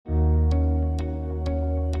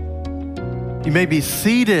You may be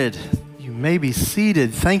seated. You may be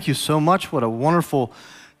seated. Thank you so much. What a wonderful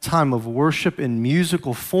time of worship in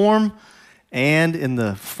musical form and in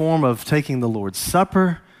the form of taking the Lord's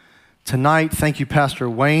Supper tonight. Thank you, Pastor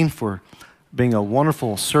Wayne, for being a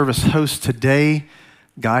wonderful service host today,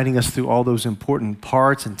 guiding us through all those important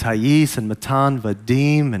parts, and Thais and Matan,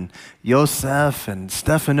 Vadim and Yosef and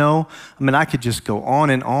Stefano. I mean, I could just go on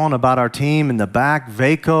and on about our team in the back,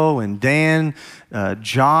 Vaco and Dan,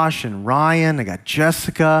 Josh and Ryan. I got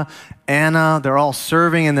Jessica, Anna, they're all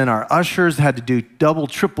serving, and then our ushers had to do double,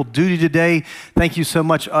 triple duty today. Thank you so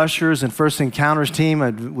much, ushers and First Encounters team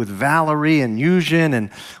with Valerie and Eugen and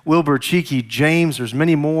Wilbur, Cheeky, James. There's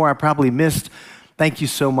many more I probably missed. Thank you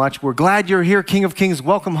so much. We're glad you're here, King of Kings.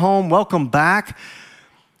 Welcome home. Welcome back.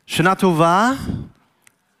 Shana Tova.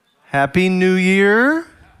 Happy New Year.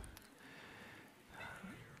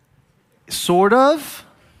 Sort of.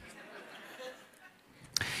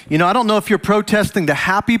 You know, I don't know if you're protesting the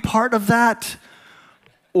happy part of that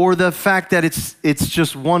or the fact that it's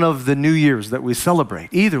just one of the New Years that we celebrate.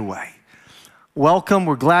 Either way. Welcome.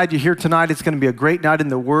 We're glad you're here tonight. It's going to be a great night in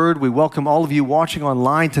the Word. We welcome all of you watching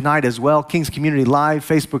online tonight as well. King's Community Live,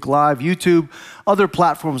 Facebook Live, YouTube, other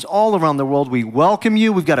platforms all around the world. We welcome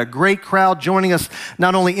you. We've got a great crowd joining us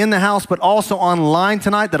not only in the house but also online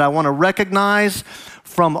tonight that I want to recognize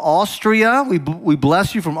from Austria. We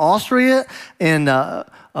bless you from Austria, and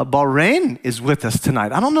Bahrain is with us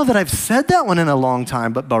tonight. I don't know that I've said that one in a long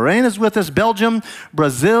time, but Bahrain is with us. Belgium,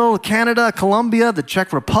 Brazil, Canada, Colombia, the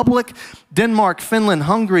Czech Republic, Denmark, Finland,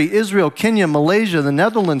 Hungary, Israel, Kenya, Malaysia, the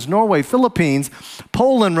Netherlands, Norway, Philippines,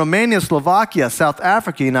 Poland, Romania, Slovakia, South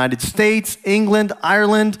Africa, United States, England,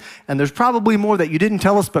 Ireland, and there's probably more that you didn't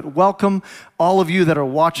tell us, but welcome all of you that are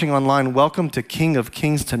watching online. Welcome to King of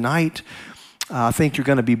Kings tonight. I think you're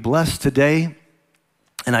going to be blessed today,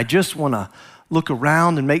 and I just want to look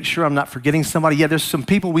around and make sure I'm not forgetting somebody. Yeah, there's some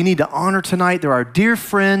people we need to honor tonight. They're our dear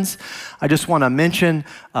friends. I just want to mention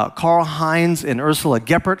Karl Heinz and Ursula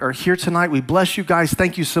Geppert are here tonight. We bless you guys.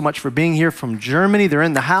 Thank you so much for being here from Germany. They're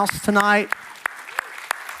in the house tonight.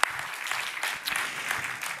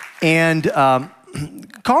 And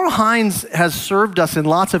Karl Heinz has served us in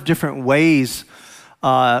lots of different ways.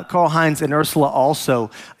 Karl Heinz and Ursula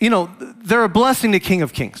also. You know, they're a blessing to King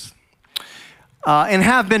of Kings. And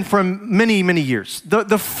have been for many, many years.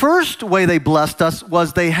 The first way they blessed us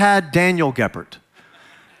was they had Daniel Geppert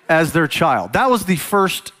as their child. That was the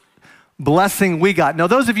first blessing we got. Now,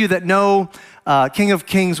 those of you that know King of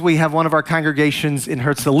Kings, we have one of our congregations in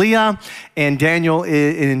Herzliya, and Daniel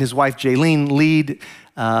and his wife Jaylene lead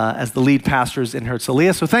as the lead pastors in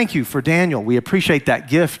Herzliya. So thank you for Daniel. We appreciate that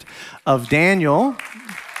gift of Daniel.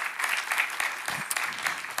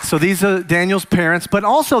 So these are Daniel's parents, but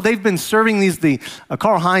also they've been serving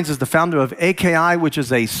Karl Heinz is the founder of AKI, which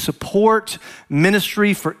is a support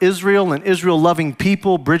ministry for Israel and Israel-loving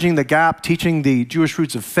people, bridging the gap, teaching the Jewish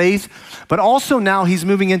roots of faith. But also now he's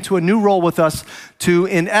moving into a new role with us to,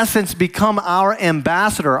 in essence, become our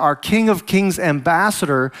ambassador, our King of Kings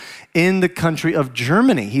ambassador in the country of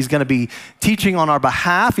Germany. He's going to be teaching on our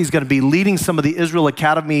behalf. He's going to be leading some of the Israel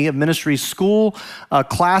Academy of Ministry school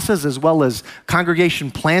classes, as well as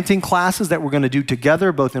congregation planting classes that we're going to do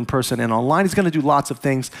together, both in person and online. He's going to do lots of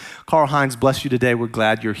things. Karl Heinz, bless you today. We're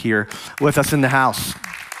glad you're here with us in the house.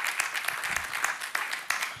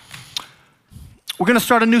 We're going to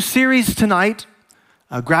start a new series tonight.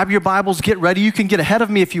 Grab your Bibles, get ready. You can get ahead of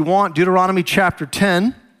me if you want. Deuteronomy chapter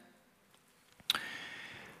 10.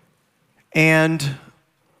 And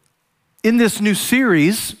in this new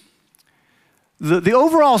series, the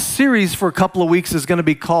overall series for a couple of weeks is going to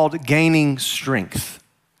be called Gaining Strength.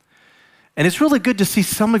 And it's really good to see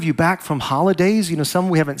some of you back from holidays. You know, some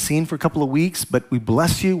we haven't seen for a couple of weeks, but we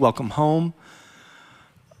bless you. Welcome home.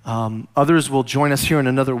 Others will join us here in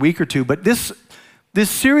another week or two. But this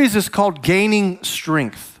series is called Gaining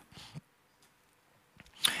Strength.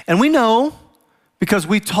 And we know, because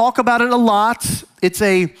we talk about it a lot, it's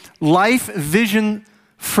a life vision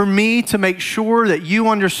for me to make sure that you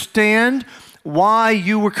understand why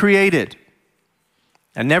you were created.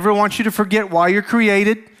 I never want you to forget why you're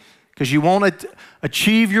created, because you won't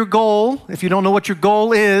achieve your goal if you don't know what your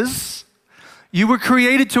goal is. You were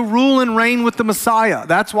created to rule and reign with the Messiah.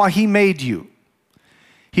 That's why he made you.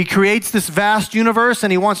 He creates this vast universe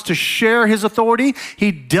and he wants to share his authority.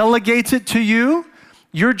 He delegates it to you.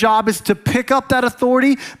 Your job is to pick up that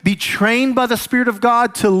authority, be trained by the Spirit of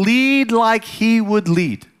God to lead like he would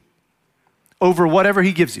lead over whatever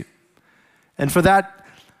he gives you. And for that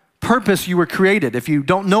purpose, you were created. If you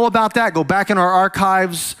don't know about that, go back in our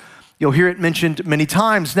archives. You'll hear it mentioned many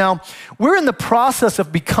times. Now, we're in the process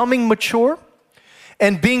of becoming mature.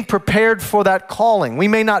 and being prepared for that calling. We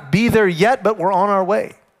may not be there yet, but we're on our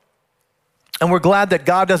way. And we're glad that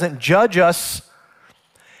God doesn't judge us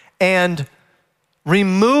and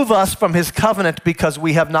remove us from his covenant because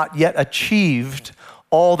we have not yet achieved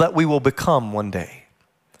all that we will become one day.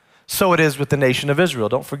 So it is with the nation of Israel.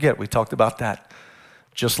 Don't forget, we talked about that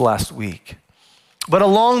just last week. But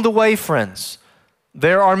along the way, friends,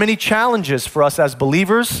 there are many challenges for us as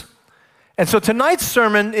believers. And so tonight's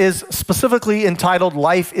sermon is specifically entitled,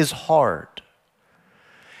 Life is Hard.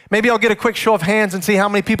 Maybe I'll get a quick show of hands and see how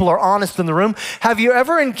many people are honest in the room. Have you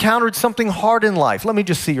ever encountered something hard in life? Let me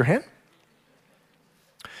just see your hand.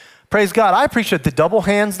 Praise God. I appreciate the double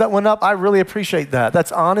hands that went up. I really appreciate that.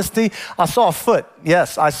 That's honesty. I saw a foot.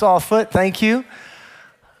 Yes, I saw a foot. Thank you.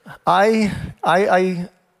 I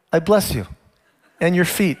bless you. And your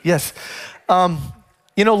feet. Yes.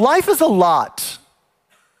 Life is a lot.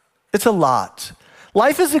 It's a lot.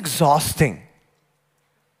 Life is exhausting.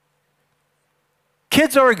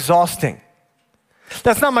 Kids are exhausting.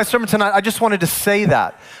 That's not my sermon tonight. I just wanted to say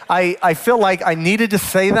that. I feel like I needed to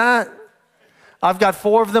say that. I've got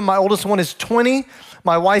 4 of them. My oldest one is 20.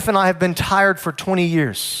 My wife and I have been tired for 20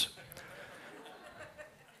 years.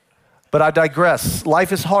 But I digress.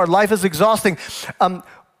 Life is hard. Life is exhausting. A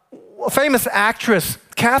famous actress,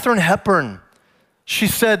 Katharine Hepburn, she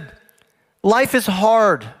said, life is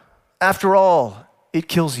hard. After all, it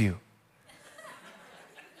kills you.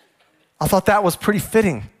 I thought that was pretty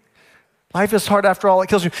fitting. Life is hard. After all, it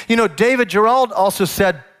kills you. You know, David Gerald also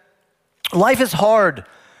said, life is hard,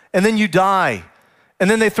 and then you die, and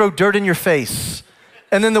then they throw dirt in your face,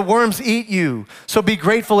 and then the worms eat you. So be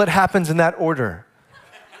grateful it happens in that order.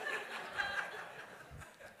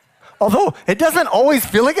 Although it doesn't always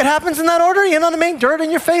feel like it happens in that order, you know what I mean? Dirt in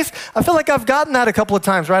your face. I feel like I've gotten that a couple of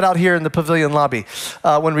times right out here in the pavilion lobby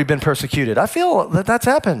when we've been persecuted. I feel that that's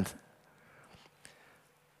happened.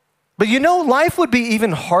 But you know, life would be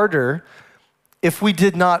even harder if we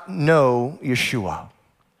did not know Yeshua.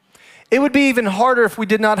 It would be even harder if we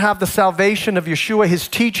did not have the salvation of Yeshua, his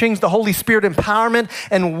teachings, the Holy Spirit empowerment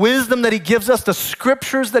and wisdom that he gives us, the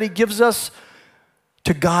scriptures that he gives us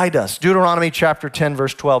to guide us. Deuteronomy chapter 10,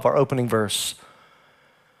 verse 12, our opening verse.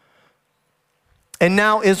 And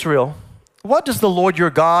now, Israel, what does the Lord your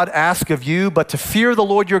God ask of you but to fear the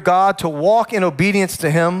Lord your God, to walk in obedience to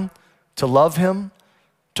him, to love him,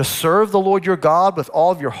 to serve the Lord your God with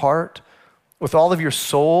all of your heart, with all of your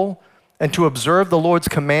soul, and to observe the Lord's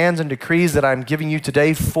commands and decrees that I'm giving you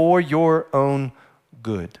today for your own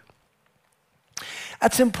good.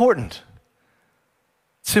 That's important.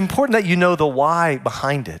 It's important that you know the why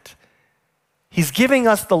behind it. He's giving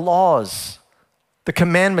us the laws, the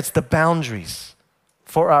commandments, the boundaries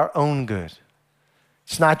for our own good.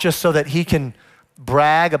 It's not just so that he can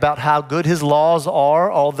brag about how good his laws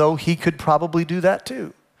are, although he could probably do that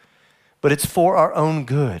too. But it's for our own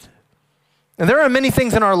good. And there are many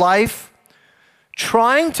things in our life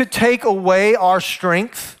trying to take away our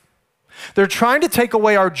strength. They're trying to take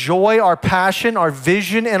away our joy, our passion, our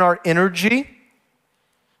vision, and our energy.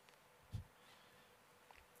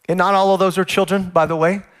 And not all of those are children, by the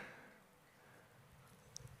way.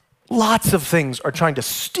 Lots of things are trying to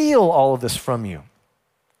steal all of this from you.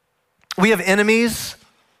 We have enemies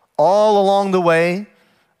all along the way.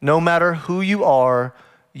 No matter who you are,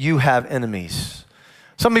 you have enemies.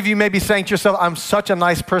 Some of you may be saying to yourself, I'm such a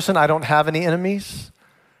nice person, I don't have any enemies.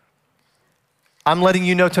 I'm letting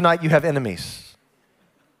you know tonight you have enemies.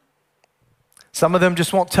 Some of them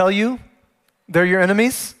just won't tell you they're your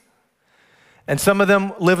enemies. And some of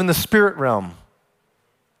them live in the spirit realm.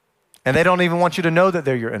 And they don't even want you to know that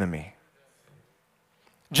they're your enemy.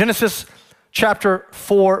 Genesis chapter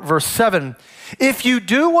 4, verse 7. If you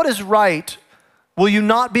do what is right, will you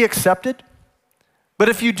not be accepted? But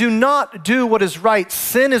if you do not do what is right,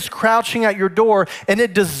 sin is crouching at your door, and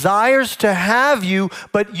it desires to have you,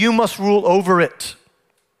 but you must rule over it.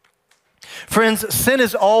 Friends, sin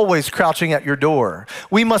is always crouching at your door.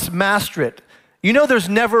 We must master it. You know there's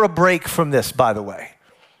never a break from this, by the way.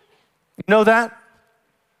 You know that?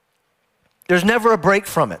 There's never a break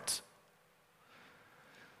from it.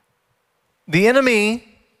 The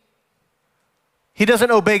enemy, he doesn't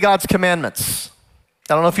obey God's commandments.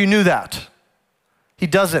 I don't know if you knew that. He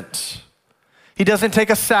doesn't. He doesn't take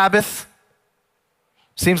a Sabbath.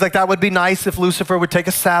 Seems like that would be nice if Lucifer would take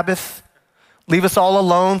a Sabbath, leave us all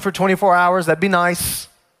alone for 24 hours. That'd be nice.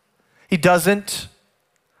 He doesn't.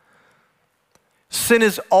 Sin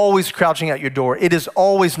is always crouching at your door. It is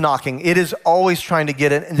always knocking. It is always trying to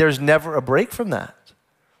get in, and there's never a break from that.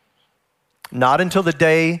 Not until the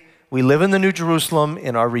day we live in the New Jerusalem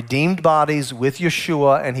in our redeemed bodies with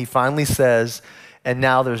Yeshua, and he finally says, And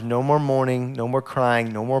now there's no more mourning, no more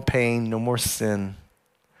crying, no more pain, no more sin.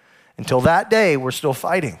 Until that day, we're still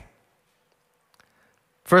fighting.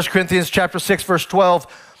 1 Corinthians chapter 6, verse 12,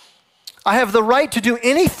 I have the right to do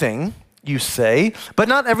anything, you say, but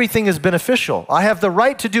not everything is beneficial. I have the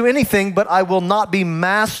right to do anything, but I will not be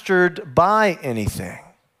mastered by anything.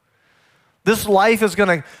 This life is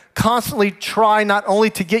going to constantly try not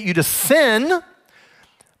only to get you to sin,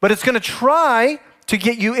 but it's going to try to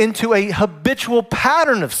get you into a habitual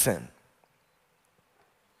pattern of sin.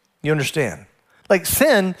 You understand? Like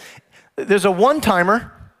sin, there's a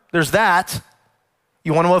one-timer, there's that.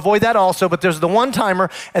 You want to avoid that also, but there's the one-timer,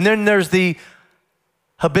 and then there's the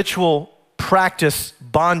habitual practice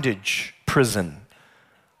bondage prison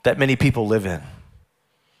that many people live in.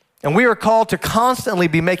 And we are called to constantly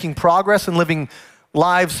be making progress and living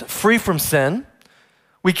lives free from sin.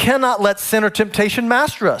 We cannot let sin or temptation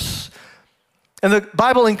master us. And the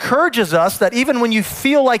Bible encourages us that even when you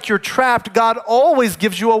feel like you're trapped, God always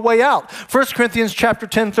gives you a way out. 1 Corinthians chapter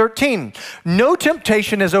 10, 13. No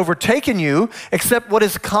temptation has overtaken you except what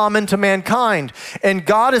is common to mankind. And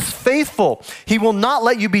God is faithful. He will not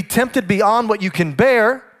let you be tempted beyond what you can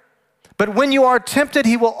bear. But when you are tempted,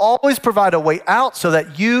 he will always provide a way out so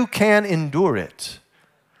that you can endure it.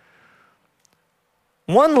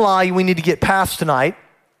 One lie we need to get past tonight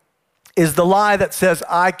is the lie that says,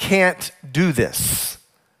 I can't do this.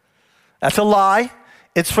 That's a lie.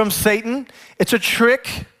 It's from Satan. It's a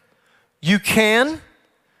trick. You can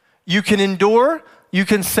endure, you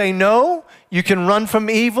can say no, you can run from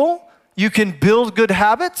evil, you can build good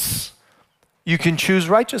habits, you can choose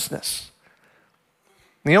righteousness.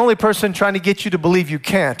 The only person trying to get you to believe you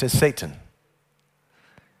can't is Satan.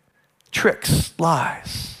 Tricks,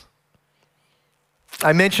 lies.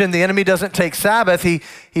 I mentioned the enemy doesn't take Sabbath. He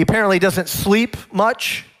apparently doesn't sleep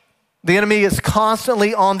much. The enemy is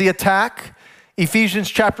constantly on the attack. Ephesians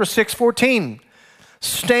chapter 6, 14.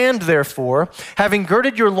 Stand therefore, having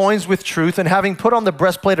girded your loins with truth, and having put on the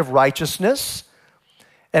breastplate of righteousness,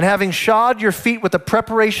 and having shod your feet with the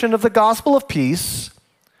preparation of the gospel of peace,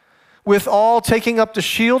 withal taking up the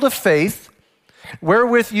shield of faith,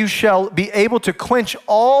 wherewith you shall be able to quench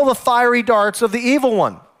all the fiery darts of the evil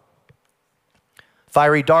one.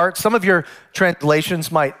 Fiery darts. Some of your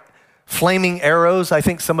translations might, flaming arrows, I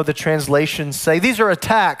think some of the translations say. These are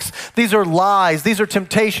attacks. These are lies. These are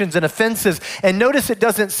temptations and offenses. And notice it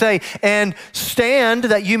doesn't say, and stand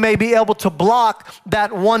that you may be able to block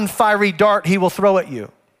that one fiery dart he will throw at you.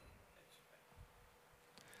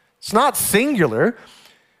 It's not singular.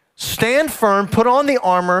 Stand firm, put on the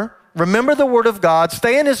armor, remember the word of God,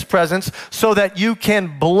 stay in his presence so that you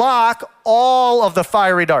can block all of the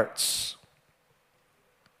fiery darts.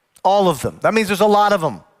 All of them. That means there's a lot of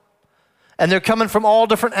them. And they're coming from all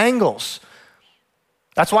different angles.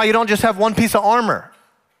 That's why you don't just have one piece of armor.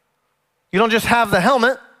 You don't just have the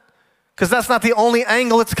helmet, because that's not the only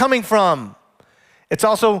angle it's coming from. It's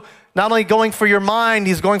also not only going for your mind,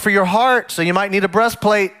 he's going for your heart, so you might need a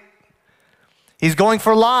breastplate. He's going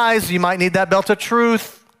for lies, you might need that belt of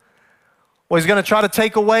truth. Well, he's going to try to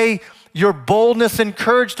take away your boldness and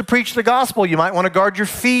courage to preach the gospel. You might want to guard your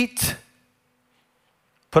feet.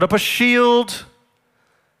 Put up a shield.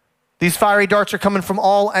 These fiery darts are coming from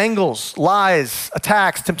all angles. Lies,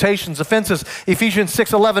 attacks, temptations, offenses. Ephesians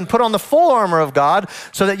 6:11, put on the full armor of God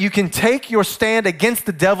so that you can take your stand against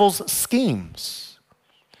the devil's schemes.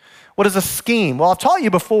 What is a scheme? Well, I've taught you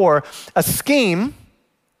before, a scheme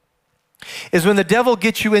is when the devil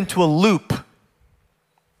gets you into a loop.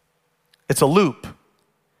 It's a loop.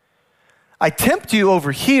 I tempt you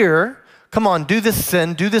over here. Come on, do this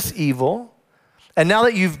sin, do this evil. And now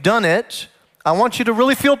that you've done it, I want you to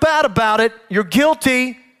really feel bad about it. You're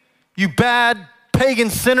guilty, you bad pagan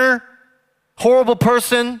sinner, horrible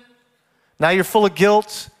person. Now you're full of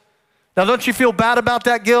guilt. Now don't you feel bad about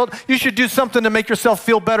that guilt? You should do something to make yourself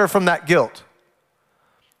feel better from that guilt.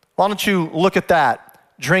 Why don't you look at that,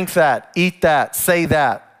 drink that, eat that, say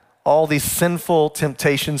that. All these sinful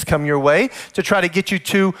temptations come your way to try to get you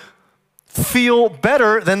to feel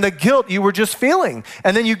better than the guilt you were just feeling.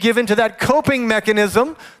 And then you give into that coping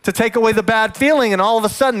mechanism to take away the bad feeling, and all of a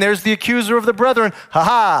sudden there's the accuser of the brethren. Ha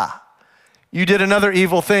ha, you did another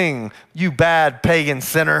evil thing, you bad pagan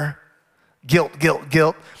sinner. Guilt, guilt,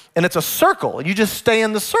 guilt. And it's a circle, and you just stay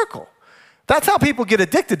in the circle. That's how people get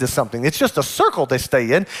addicted to something. It's just a circle they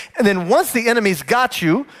stay in. And then once the enemy's got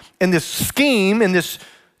you in this scheme, in this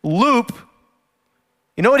loop,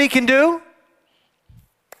 you know what he can do?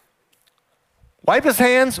 Wipe his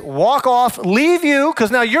hands, walk off, leave you, because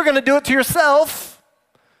now you're going to do it to yourself.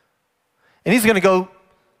 And he's going to go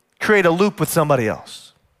create a loop with somebody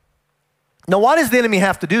else. Now, why does the enemy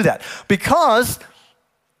have to do that? Because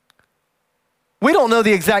We don't know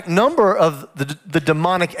the exact number of the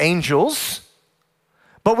demonic angels,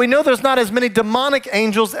 but we know there's not as many demonic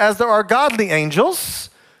angels as there are godly angels,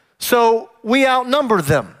 so we outnumber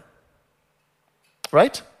them,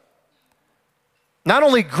 right? Not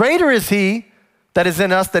only greater is he that is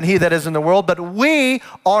in us than he that is in the world, but we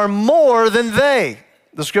are more than they,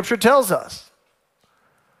 the scripture tells us.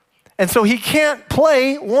 And so he can't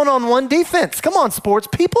play one-on-one defense. Come on, sports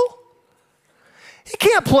people. He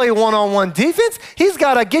can't play one-on-one defense. He's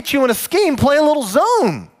got to get you in a scheme, play a little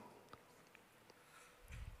zone.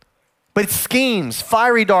 But it's schemes,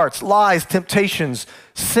 fiery darts, lies, temptations.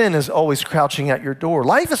 Sin is always crouching at your door.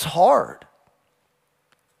 Life is hard.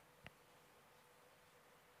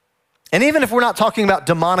 And even if we're not talking about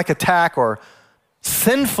demonic attack or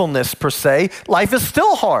sinfulness per se, life is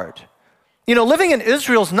still hard. You know, living in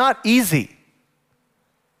Israel is not easy.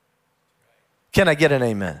 Can I get an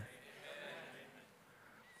amen?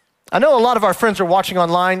 I know a lot of our friends are watching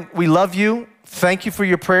online. We love you. Thank you for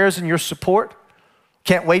your prayers and your support.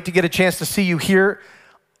 Can't wait to get a chance to see you here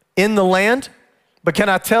in the land. But can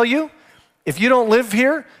I tell you, if you don't live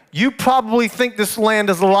here, you probably think this land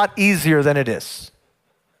is a lot easier than it is.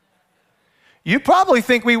 You probably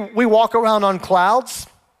think we walk around on clouds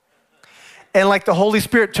and like the Holy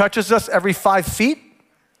Spirit touches us every 5 feet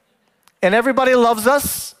and everybody loves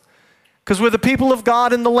us because we're the people of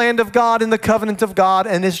God in the land of God in the covenant of God,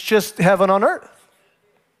 and it's just heaven on earth.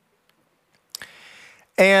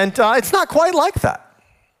 And it's not quite like that.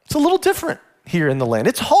 It's a little different here in the land.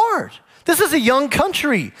 It's hard. This is a young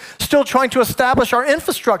country still trying to establish our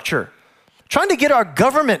infrastructure, trying to get our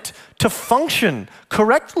government to function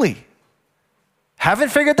correctly. Haven't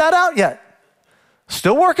figured that out yet.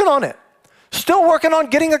 Still working on it. Still working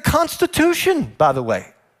on getting a constitution, by the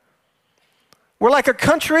way. We're like a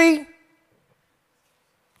country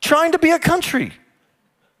trying to be a country.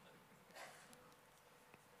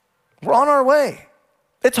 We're on our way.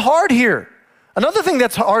 It's hard here. Another thing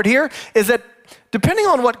that's hard here is that depending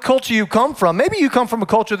on what culture you come from, maybe you come from a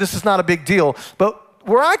culture, this is not a big deal, but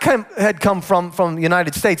where I had come from the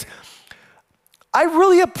United States, I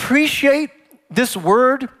really appreciate this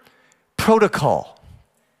word, protocol.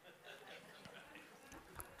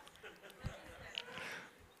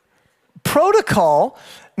 Protocol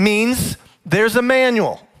means there's a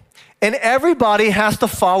manual, and everybody has to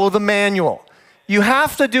follow the manual. You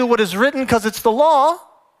have to do what is written because it's the law,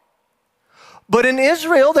 but in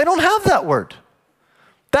Israel, they don't have that word.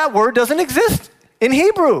 That word doesn't exist in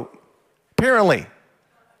Hebrew, apparently.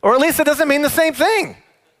 Or at least it doesn't mean the same thing,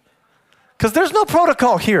 because there's no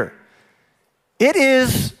protocol here. It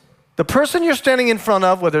is the person you're standing in front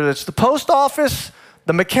of, whether it's the post office,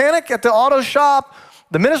 the mechanic at the auto shop,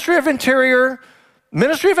 the Ministry of Interior,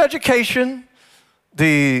 Ministry of Education,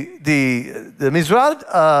 the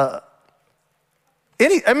Mizrad,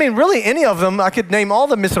 any of them. I could name all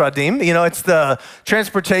the Misradim. You know, it's the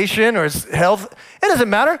transportation or it's health. It doesn't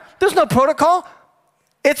matter. There's no protocol.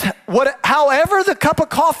 It's however the cup of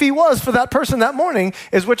coffee was for that person that morning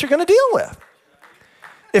is what you're going to deal with.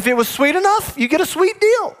 If it was sweet enough, you get a sweet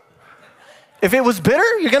deal. If it was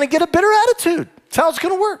bitter, you're going to get a bitter attitude. That's how it's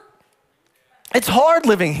going to work. It's hard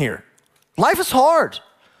living here. Life is hard.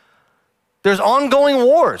 There's ongoing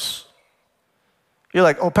wars. You're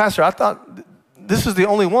like, oh, Pastor, I thought this is the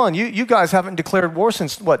only one. You guys haven't declared war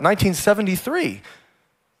since, what, 1973?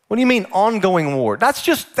 What do you mean ongoing war? That's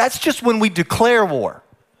just when we declare war.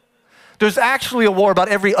 There's actually a war about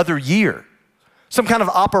every other year. Some kind of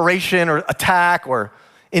operation or attack or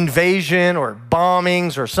invasion or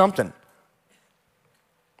bombings or something.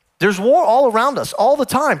 There's war all around us all the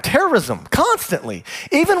time. Terrorism, constantly.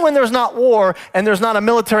 Even when there's not war and there's not a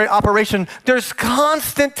military operation, there's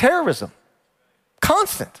constant terrorism.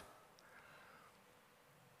 Constant.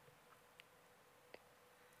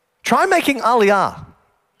 Try making aliyah.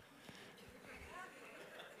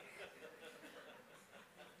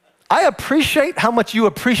 I appreciate how much you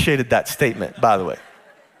appreciated that statement, by the way.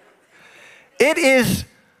 It is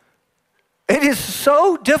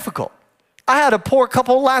so difficult. I had a poor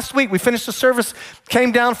couple last week. We finished the service,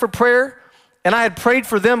 came down for prayer, and I had prayed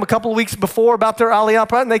for them a couple of weeks before about their aliyah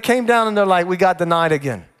project, and they came down and they're like, we got denied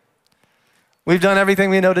again. We've done everything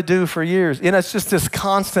we know to do for years. And it's just this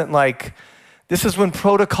constant, like, this is when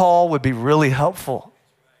protocol would be really helpful.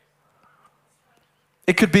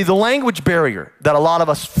 It could be the language barrier that a lot of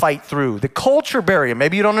us fight through, the culture barrier.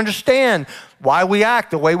 Maybe you don't understand why we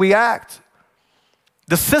act the way we act.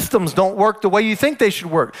 The systems don't work the way you think they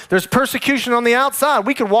should work. There's persecution on the outside.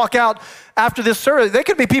 We could walk out after this service. There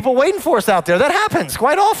could be people waiting for us out there. That happens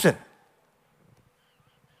quite often.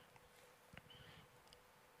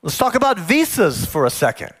 Let's talk about visas for a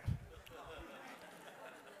second.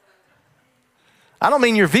 I don't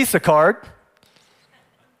mean your Visa card,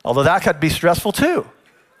 although that could be stressful too.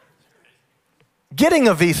 Getting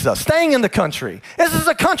a visa, staying in the country. This is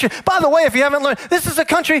a country, by the way, if you haven't learned, this is a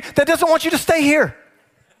country that doesn't want you to stay here.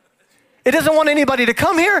 It doesn't want anybody to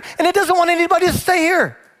come here, and it doesn't want anybody to stay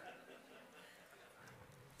here.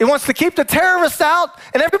 It wants to keep the terrorists out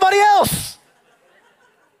and everybody else.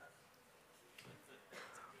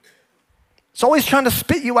 It's always trying to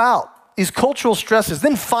spit you out. These cultural stresses,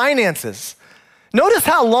 then finances. Notice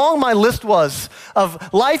how long my list was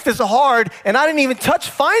of life is hard, and I didn't even touch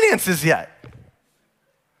finances yet.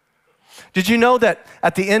 Did you know that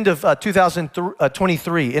at the end of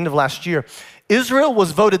 2023, end of last year, Israel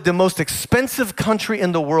was voted the most expensive country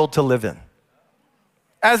in the world to live in?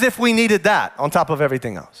 As if we needed that on top of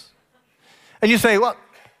everything else. And you say, well,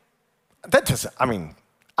 that doesn't,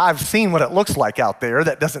 I've seen what it looks like out there.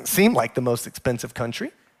 That doesn't seem like the most expensive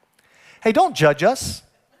country. Hey, don't judge us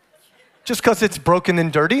just because it's broken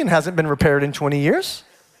and dirty and hasn't been repaired in 20 years.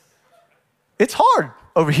 It's hard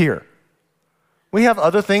over here. We have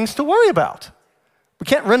other things to worry about. We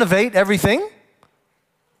can't renovate everything.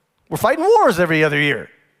 We're fighting wars every other year.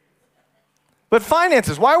 But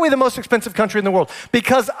finances, why are we the most expensive country in the world?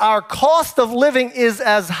 Because our cost of living is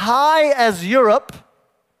as high as Europe,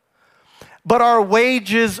 but our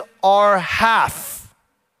wages are half.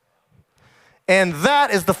 And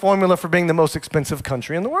that is the formula for being the most expensive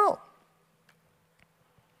country in the world.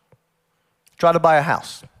 Try to buy a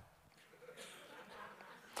house.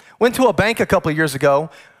 Went to a bank a couple of years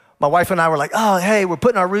ago. My wife and I were like, oh, hey, we're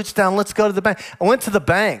putting our roots down. Let's go to the bank. I went to the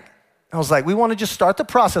bank. I was like, we want to just start the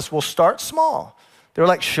process. We'll start small. They were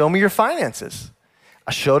like, show me your finances.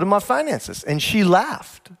 I showed them my finances, and she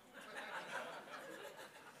laughed.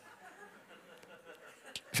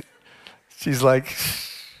 She's like,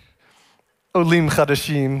 Olim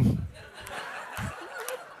Chadashim,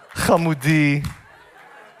 Chamudi,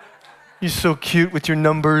 you're so cute with your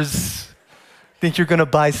numbers. Think you're going to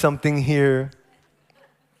buy something here?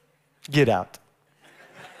 Get out.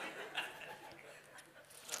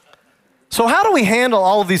 So how do we handle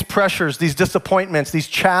all of these pressures, these disappointments, these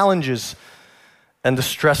challenges, and the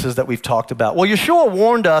stresses that we've talked about? Well, Yeshua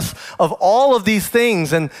warned us of all of these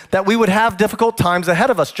things and that we would have difficult times ahead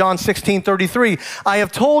of us. John 16:33, I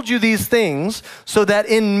have told you these things so that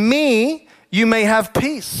in me you may have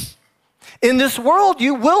peace. In this world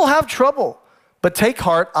you will have trouble. But take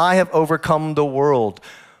heart, I have overcome the world.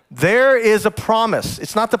 There is a promise.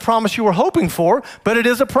 It's not the promise you were hoping for, but it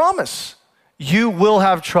is a promise. You will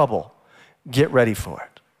have trouble. Get ready for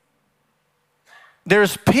it.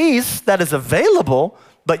 There's peace that is available,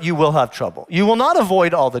 but you will have trouble. You will not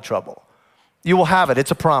avoid all the trouble. You will have it. It's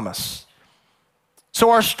a promise. So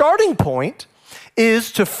our starting point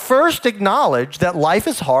is to first acknowledge that life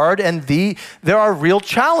is hard and there are real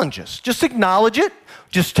challenges. Just acknowledge it.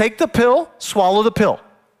 Just take the pill, swallow the pill.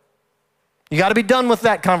 You got to be done with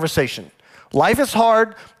that conversation. Life is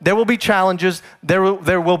hard. There will be challenges. There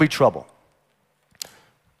will be trouble.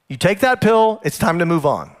 You take that pill, it's time to move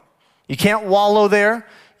on. You can't wallow there.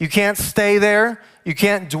 You can't stay there. You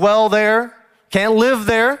can't dwell there. Can't live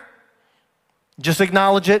there. Just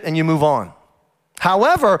acknowledge it and you move on.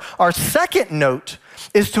 However, our second note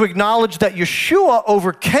is to acknowledge that Yeshua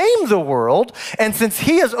overcame the world, and since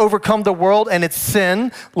he has overcome the world and its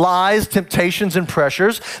sin, lies, temptations, and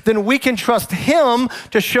pressures, then we can trust him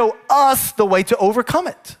to show us the way to overcome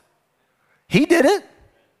it. He did it.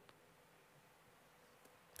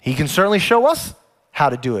 He can certainly show us how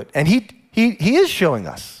to do it, and he is showing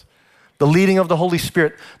us the leading of the Holy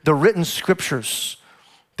Spirit, the written scriptures,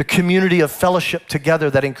 the community of fellowship together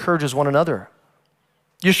that encourages one another.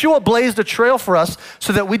 Yeshua blazed a trail for us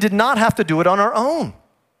so that we did not have to do it on our own.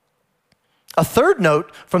 A third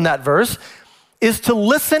note from that verse is to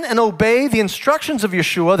listen and obey the instructions of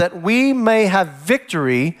Yeshua that we may have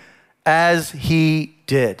victory as he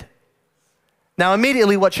did. Now,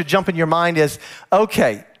 immediately what should jump in your mind is,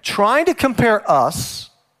 okay, trying to compare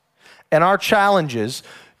us and our challenges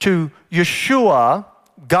to Yeshua,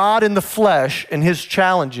 God in the flesh, and his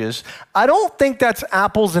challenges, I don't think that's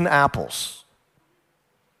apples and apples.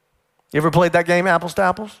 You ever played that game, Apples to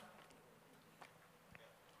Apples?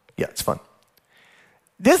 Yeah, it's fun.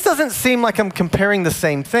 This doesn't seem like I'm comparing the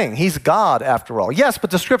same thing. He's God after all. Yes,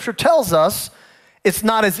 but the scripture tells us it's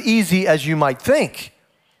not as easy as you might think.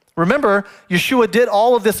 Remember, Yeshua did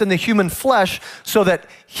all of this in the human flesh so that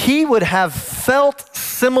he would have felt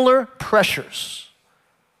similar pressures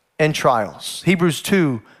and trials. Hebrews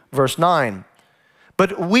 2, verse 9.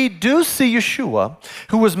 But we do see Yeshua,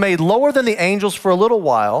 who was made lower than the angels for a little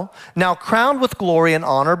while, now crowned with glory and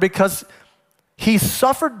honor because he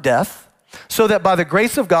suffered death so that by the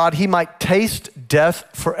grace of God he might taste death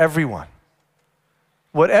for everyone.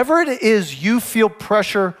 Whatever it is you feel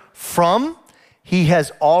pressure from, he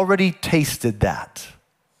has already tasted that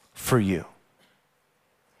for you.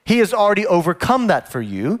 He has already overcome that for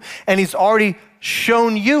you, and he's already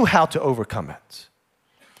shown you how to overcome it.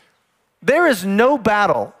 There is no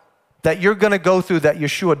battle that you're going to go through that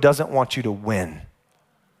Yeshua doesn't want you to win.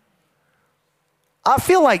 I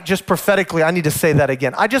feel like just prophetically, I need to say that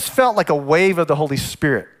again. I just felt like a wave of the Holy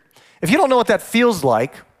Spirit. If you don't know what that feels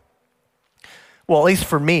like, well, at least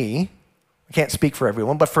for me, I can't speak for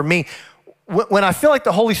everyone, but for me, when I feel like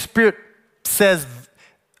the Holy Spirit says,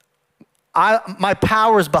 my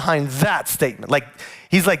power is behind that statement. Like,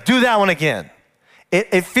 he's like, do that one again.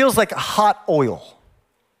 It feels like hot oil.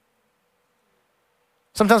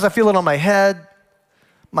 Sometimes I feel it on my head,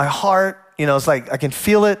 my heart, it's like I can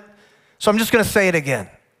feel it. So I'm just going to say it again.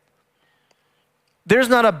 There's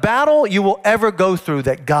not a battle you will ever go through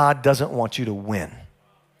that God doesn't want you to win.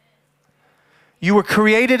 You were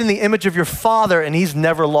created in the image of your Father, and he's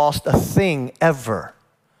never lost a thing ever.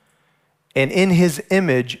 And in his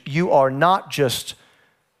image, you are not just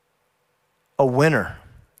a winner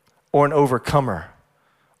or an overcomer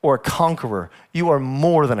or a conqueror. You are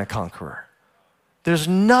more than a conqueror. There's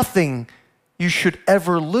nothing you should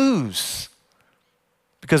ever lose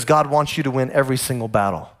because God wants you to win every single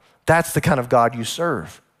battle. That's the kind of God you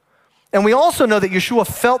serve. And we also know that Yeshua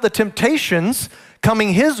felt the temptations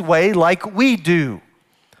coming his way like we do.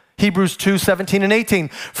 Hebrews 2:17 and 18.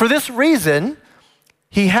 For this reason,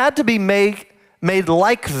 he had to be made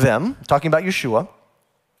like them, talking about Yeshua.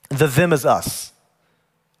 The them is us.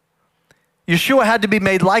 Yeshua had to be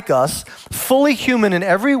made like us, fully human in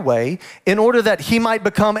every way, in order that he might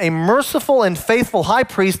become a merciful and faithful high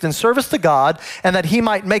priest in service to God, and that he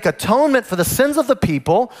might make atonement for the sins of the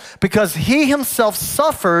people. Because he himself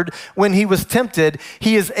suffered when he was tempted,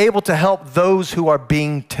 he is able to help those who are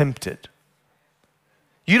being tempted.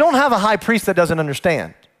 You don't have a high priest that doesn't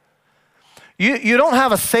understand. You don't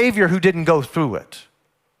have a savior who didn't go through it.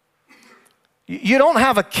 You don't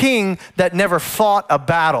have a king that never fought a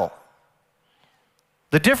battle.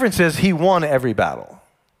 The difference is he won every battle,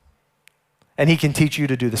 and he can teach you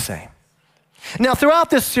to do the same. Now, throughout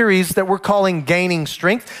this series that we're calling Gaining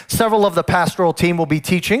Strength, several of the pastoral team will be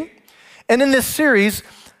teaching. And in this series,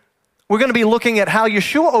 we're going to be looking at how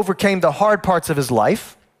Yeshua overcame the hard parts of his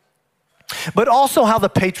life, but also how the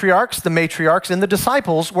patriarchs, the matriarchs, and the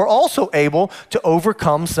disciples were also able to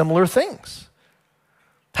overcome similar things.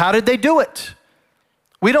 How did they do it?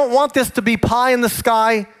 We don't want this to be pie in the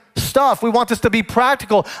sky stuff. We want this to be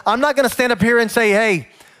practical. I'm not going to stand up here and say, hey,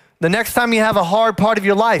 the next time you have a hard part of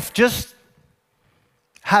your life, just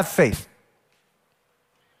have faith.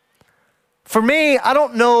 For me, I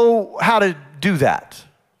don't know how to do that.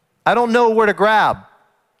 I don't know where to grab.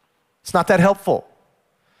 It's not that helpful.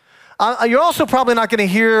 You're also probably not going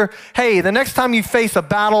to hear, hey, the next time you face a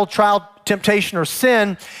battle, trial, temptation, or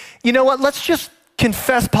sin, you know what? Let's just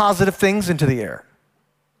confess positive things into the air.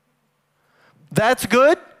 That's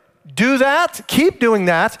good. Do that. Keep doing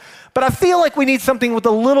that. But I feel like we need something with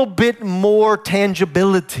a little bit more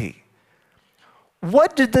tangibility.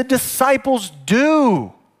 What did the disciples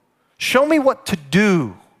do? Show me what to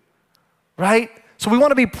do, right? So we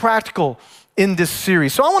want to be practical in this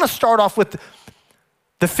series. So I want to start off with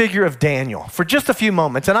the figure of Daniel for just a few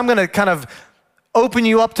moments. And I'm going to kind of open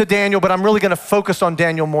you up to Daniel, but I'm really going to focus on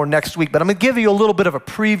Daniel more next week. But I'm going to give you a little bit of a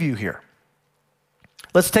preview here.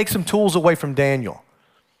 Let's take some tools away from Daniel.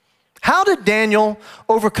 How did Daniel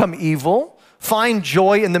overcome evil, find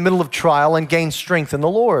joy in the middle of trial, and gain strength in the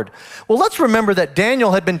Lord? Well, let's remember that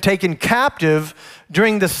Daniel had been taken captive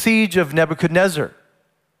during the siege of Nebuchadnezzar.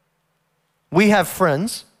 We have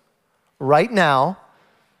friends right now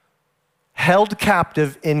held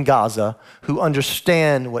captive in Gaza who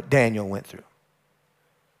understand what Daniel went through.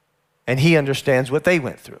 And he understands what they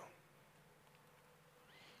went through.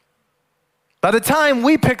 By the time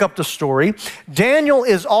we pick up the story, Daniel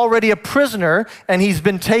is already a prisoner and he's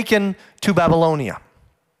been taken to Babylonia.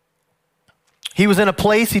 He was in a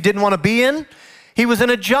place he didn't want to be in. He was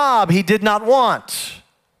in a job he did not want.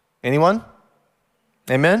 Anyone?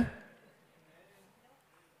 Amen?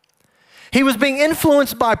 He was being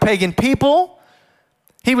influenced by pagan people.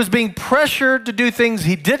 He was being pressured to do things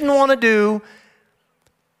he didn't want to do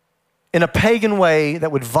in a pagan way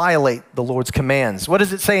that would violate the Lord's commands. What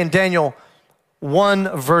does it say in Daniel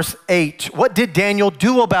 1 verse 8? What did Daniel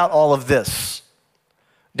do about all of this?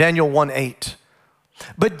 Daniel 1:8.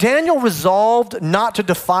 But Daniel resolved not to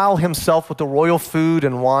defile himself with the royal food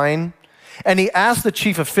and wine, and he asked the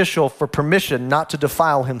chief official for permission not to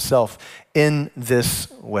defile himself in this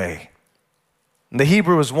way. The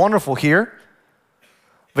Hebrew is wonderful here.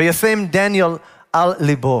 Vayasem Daniel al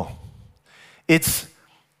libo. It's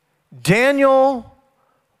Daniel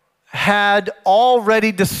had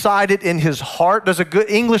already decided in his heart. There's a good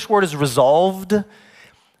English word is resolved.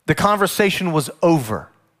 The conversation was over.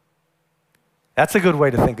 That's a good way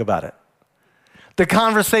to think about it. The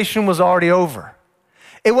conversation was already over.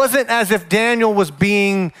 It wasn't as if Daniel was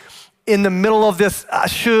being in the middle of this, I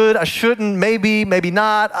should, I shouldn't, maybe, maybe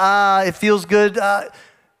not, it feels good.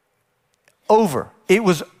 Over. It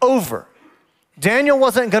was over. Daniel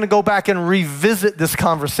wasn't going to go back and revisit this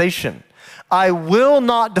conversation. I will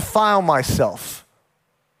not defile myself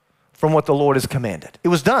from what the Lord has commanded. It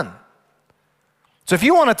was done. So if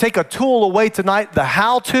you want to take a tool away tonight, the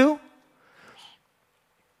how-to,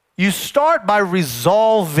 you start by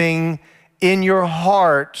resolving in your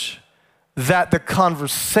heart that the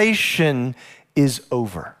conversation is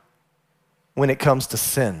over when it comes to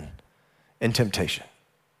sin and temptation.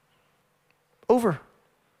 Over.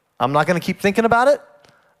 I'm not going to keep thinking about it.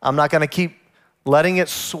 I'm not going to keep letting it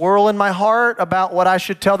swirl in my heart about what I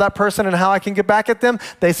should tell that person and how I can get back at them.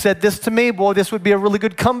 They said this to me. Boy, this would be a really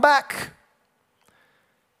good comeback.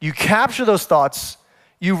 You capture those thoughts.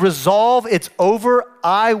 You resolve, it's over.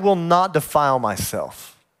 I will not defile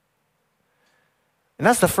myself. And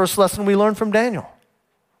that's the first lesson we learned from Daniel.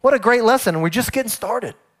 What a great lesson. And we're just getting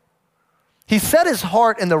started. He set his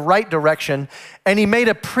heart in the right direction, and he made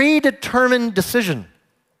a predetermined decision.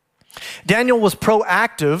 Daniel was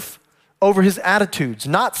proactive over his attitudes,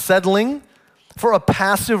 not settling for a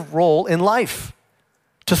passive role in life,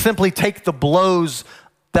 to simply take the blows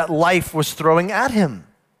that life was throwing at him.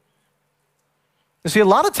 You see, a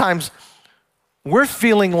lot of times we're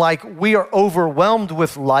feeling like we are overwhelmed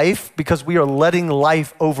with life because we are letting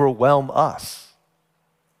life overwhelm us.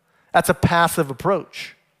 That's a passive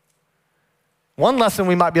approach. One lesson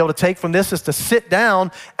we might be able to take from this is to sit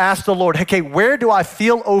down, ask the Lord, okay, where do I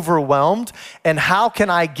feel overwhelmed and how can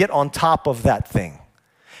I get on top of that thing?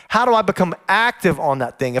 How do I become active on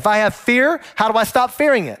that thing? If I have fear, how do I stop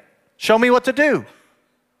fearing it? Show me what to do.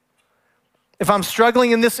 If I'm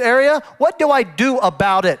struggling in this area, what do I do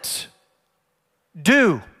about it?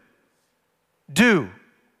 Do.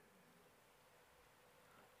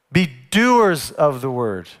 Be doers of the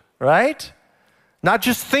word, right? Not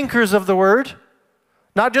just thinkers of the word,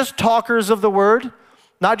 not just talkers of the word,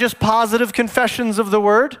 not just positive confessions of the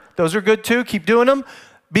word. Those are good too, keep doing them.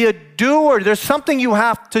 Be a doer. There's something you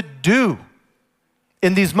have to do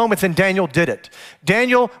in these moments, and Daniel did it.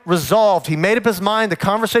 Daniel resolved. He made up his mind. The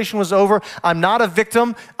conversation was over. I'm not a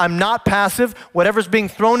victim. I'm not passive. Whatever's being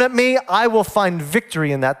thrown at me, I will find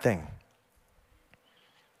victory in that thing.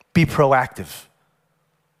 Be proactive.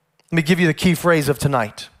 Let me give you the key phrase of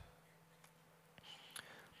tonight.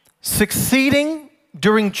 Succeeding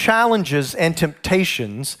during challenges and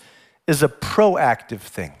temptations is a proactive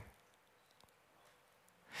thing.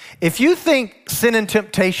 If you think sin and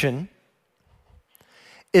temptation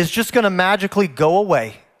is just going to magically go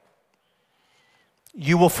away,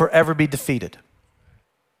 you will forever be defeated.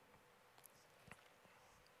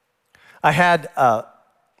 I had,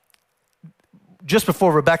 just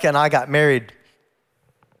before Rebecca and I got married,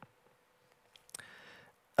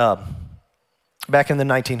 back in the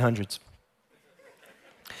 1900s,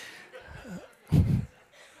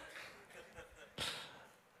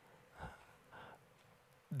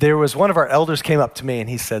 there was one of our elders came up to me and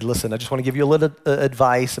he said, listen, I just want to give you a little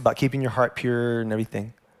advice about keeping your heart pure and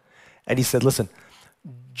everything. And he said, listen,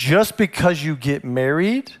 just because you get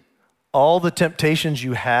married, all the temptations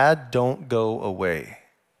you had don't go away.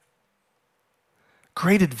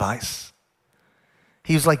 Great advice.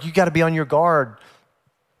 He was like, you got to be on your guard.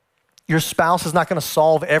 Your spouse is not going to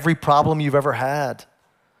solve every problem you've ever had.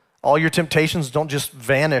 All your temptations don't just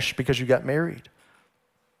vanish because you got married.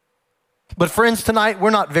 But friends, tonight, we're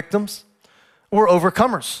not victims. We're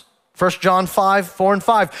overcomers. 1 John 5, 4 and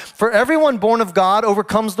 5. For everyone born of God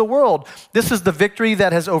overcomes the world. This is the victory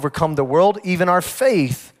that has overcome the world, even our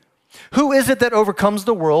faith. Who is it that overcomes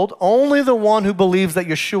the world? Only the one who believes that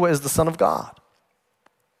Yeshua is the Son of God.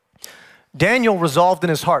 Daniel resolved in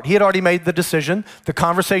his heart. He had already made the decision. The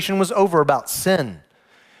conversation was over about sin.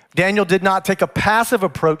 Daniel did not take a passive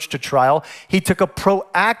approach to trial. He took a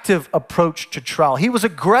proactive approach to trial. He was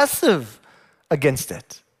aggressive against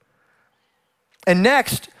it. And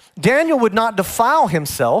next, Daniel would not defile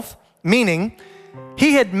himself, meaning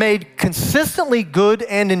he had made consistently good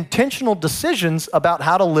and intentional decisions about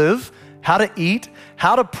how to live, how to eat,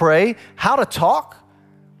 how to pray, how to talk.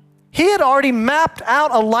 He had already mapped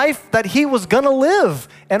out a life that he was going to live,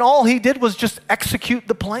 and all he did was just execute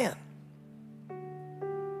the plan.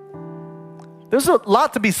 There's a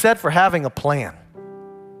lot to be said for having a plan.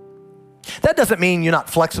 That doesn't mean you're not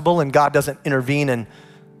flexible and God doesn't intervene and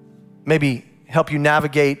maybe help you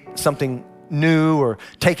navigate something new or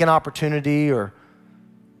take an opportunity or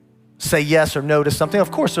say yes or no to something.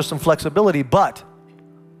 Of course, there's some flexibility, but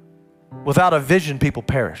without a vision, people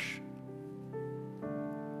perish.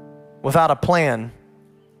 Without a plan,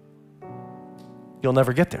 you'll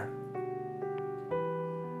never get there.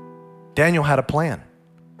 Daniel had a plan.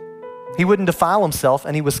 He wouldn't defile himself,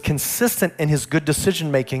 and he was consistent in his good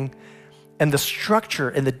decision-making and the structure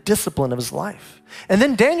and the discipline of his life. And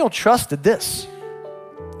then Daniel trusted this.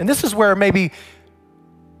 And this is where maybe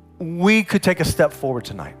we could take a step forward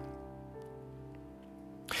tonight.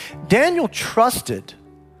 Daniel trusted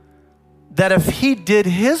that if he did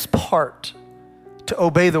his part to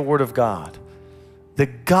obey the word of God,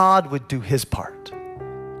 that God would do his part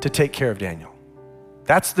to take care of Daniel.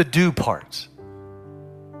 That's the do part.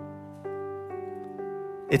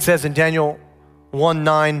 It says in Daniel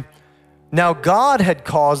 1:9, now God had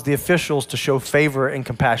caused the officials to show favor and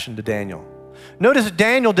compassion to Daniel. Notice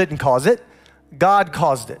Daniel didn't cause it, God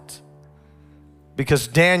caused it. Because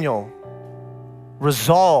Daniel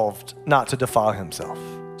resolved not to defile himself.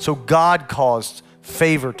 So God caused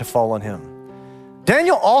favor to fall on him.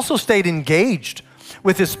 Daniel also stayed engaged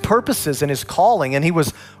with his purposes and his calling, and he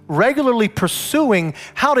was regularly pursuing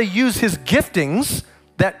how to use his giftings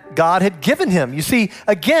that God had given him. You see,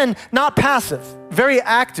 again, not passive, very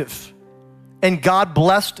active. And God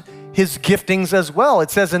blessed his giftings as well.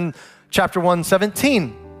 It says in chapter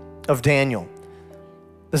 1:17 of Daniel,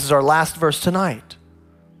 this is our last verse tonight.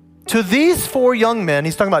 To these 4 young men,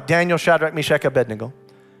 he's talking about Daniel, Shadrach, Meshach, Abednego.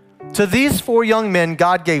 To these 4 young men,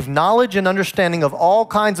 God gave knowledge and understanding of all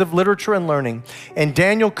kinds of literature and learning, and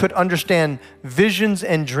Daniel could understand visions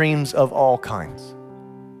and dreams of all kinds.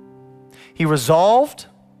 He resolved,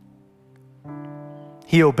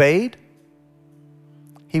 he obeyed,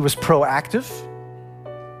 he was proactive,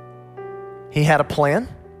 he had a plan,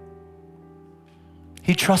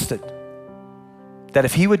 he trusted that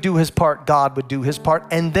if he would do his part, God would do his part,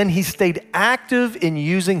 and then he stayed active in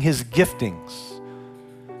using his giftings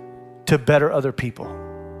to better other people.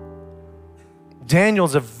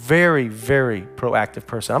 Daniel's a very, very proactive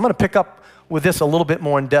person. I'm going to pick up with this a little bit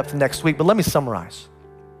more in depth next week, but let me summarize.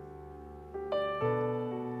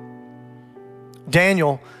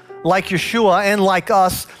 Daniel, like Yeshua and like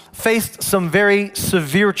us, faced some very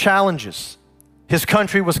severe challenges. His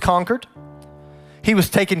country was conquered. He was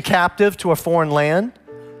taken captive to a foreign land.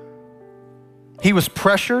 He was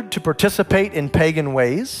pressured to participate in pagan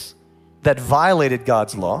ways that violated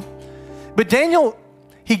God's law. But Daniel,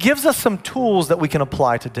 he gives us some tools that we can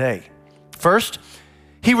apply today. First,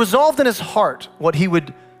 he resolved in his heart what he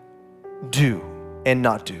would do and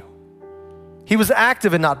not do. He was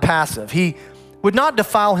active and not passive. He would not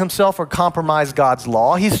defile himself or compromise God's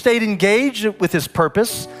law. He stayed engaged with his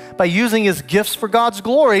purpose by using his gifts for God's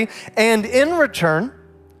glory, and in return,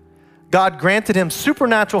 God granted him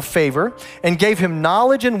supernatural favor and gave him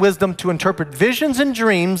knowledge and wisdom to interpret visions and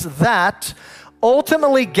dreams that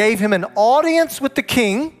ultimately gave him an audience with the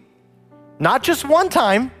king, not just one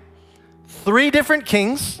time, 3 different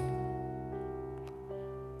kings.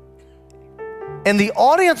 And the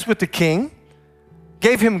audience with the king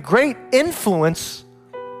gave him great influence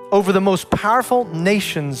over the most powerful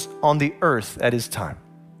nations on the earth at his time.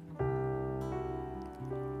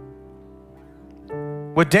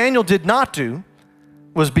 What Daniel did not do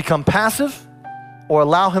was become passive or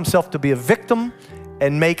allow himself to be a victim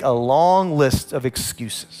and make a long list of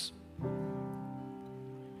excuses.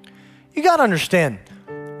 You got to understand,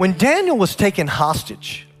 when Daniel was taken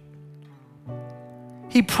hostage,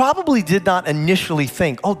 he probably did not initially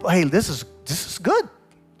think, oh, hey, this is good.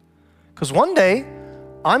 Because one day,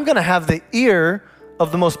 I'm going to have the ear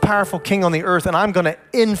of the most powerful king on the earth, and I'm going to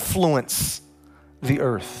influence the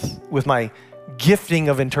earth with my gifting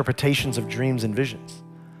of interpretations of dreams and visions.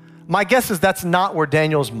 My guess is that's not where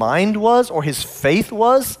Daniel's mind was or his faith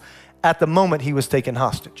was at the moment he was taken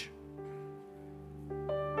hostage.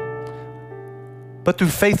 But through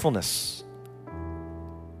faithfulness,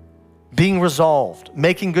 being resolved,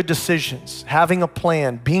 making good decisions, having a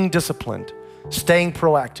plan, being disciplined, staying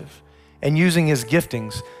proactive, and using his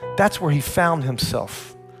giftings, that's where he found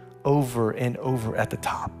himself over and over at the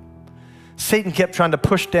top. Satan kept trying to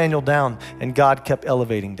push Daniel down, and God kept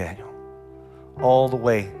elevating Daniel all the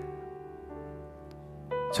way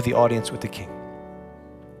to the audience with the king.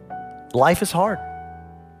 Life is hard,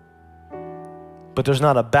 but there's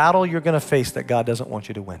not a battle you're going to face that God doesn't want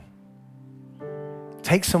you to win.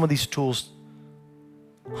 Take some of these tools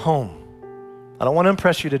home. I don't want to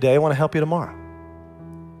impress you today. I want to help you tomorrow.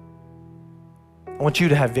 I want you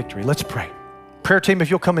to have victory. Let's pray. Prayer team, if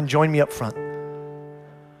you'll come and join me up front.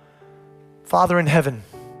 Father in heaven,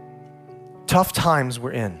 tough times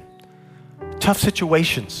we're in, tough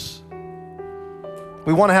situations.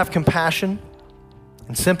 We want to have compassion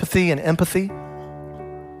and sympathy and empathy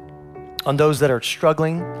on those that are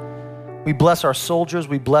struggling. We bless our soldiers.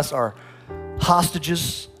 We bless our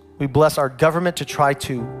hostages. We bless our government to try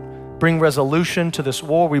to bring resolution to this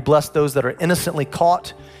war. We bless those that are innocently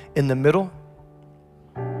caught in the middle.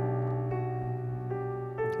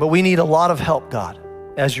 But we need a lot of help, God,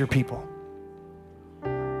 as your people.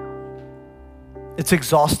 It's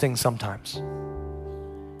exhausting sometimes.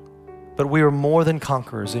 But we are more than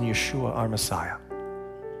conquerors in Yeshua, our Messiah.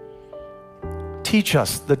 Teach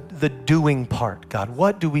us the doing part, God.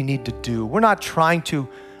 What do we need to do? We're not trying to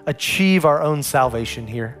achieve our own salvation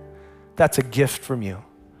here. That's a gift from you.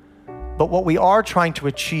 But what we are trying to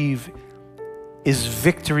achieve is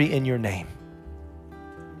victory in your name.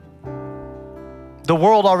 The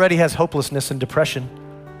world already has hopelessness and depression.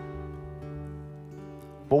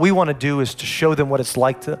 What we want to do is to show them what it's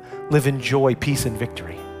like to live in joy, peace, and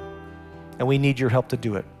victory. And we need your help to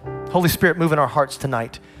do it. Holy Spirit, move in our hearts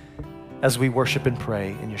tonight as we worship and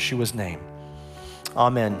pray in Yeshua's name.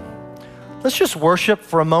 Amen. Let's just worship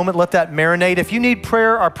for a moment. Let that marinate. If you need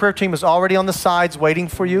prayer, our prayer team is already on the sides waiting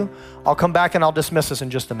for you. I'll come back and I'll dismiss us in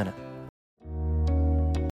just a minute.